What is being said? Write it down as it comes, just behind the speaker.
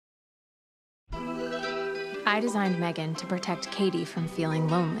I designed M3GAN to protect Katie from feeling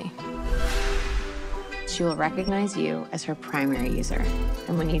lonely. She will recognize you as her primary user.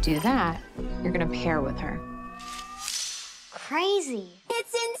 And when you do that, you're gonna pair with her. Crazy.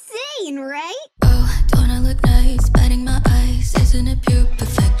 It's insane, right? Oh, don't I look nice? Batting my eyes, isn't it pure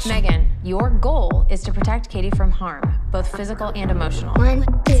perfection? M3GAN, your goal is to protect Katie from harm, both physical and emotional. 1,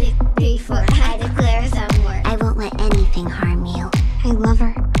 2, 3, 4. I declare some war. I won't let anything harm you. I love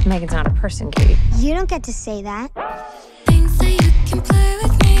her. M3GAN's not a person, Katie. You don't get to say that. Things that you can play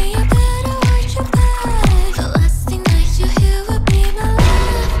with me, you better watch your back. The last thing that you hear will be my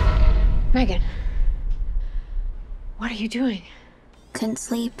love. M3GAN, what are you doing? Couldn't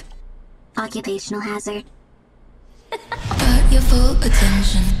sleep. Occupational hazard. Got your full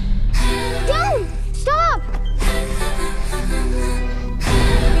attention. Don't! Stop!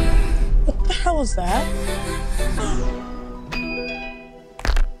 What the hell is that?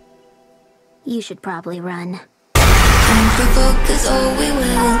 You should probably run. Don't provoke, 'cause oh, we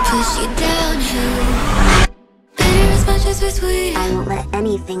will push you downhill. Bitter as much as we're sweet. I won't let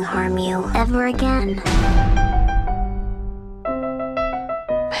anything harm you ever again.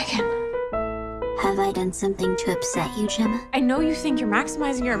 M3GAN, Have I done something to upset you, Gemma? I know you think you're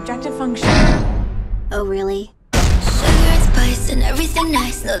maximizing your objective function. Oh, really? Sugar and spice and everything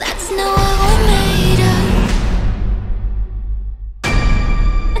nice. No, that's not what we're made of.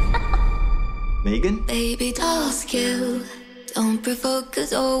 M3GAN? Baby doll skill. Don't provoke,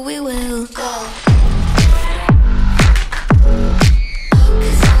 'cause oh, we will go.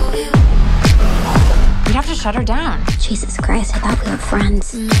 You'd have to shut her down. Jesus Christ, I thought we were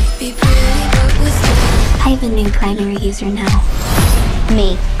friends. Might be pretty, but we're still. I have a new primary user now.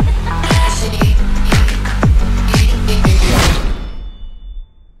 Me.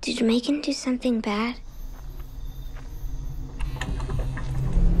 Did M3GAN do something bad?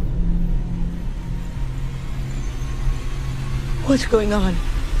 What's going on?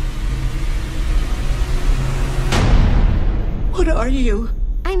 What are you?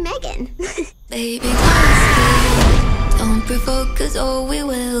 I'm M3GAN. Baby doll skill. Don't provoke, 'cause oh, we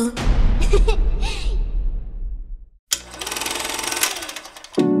will.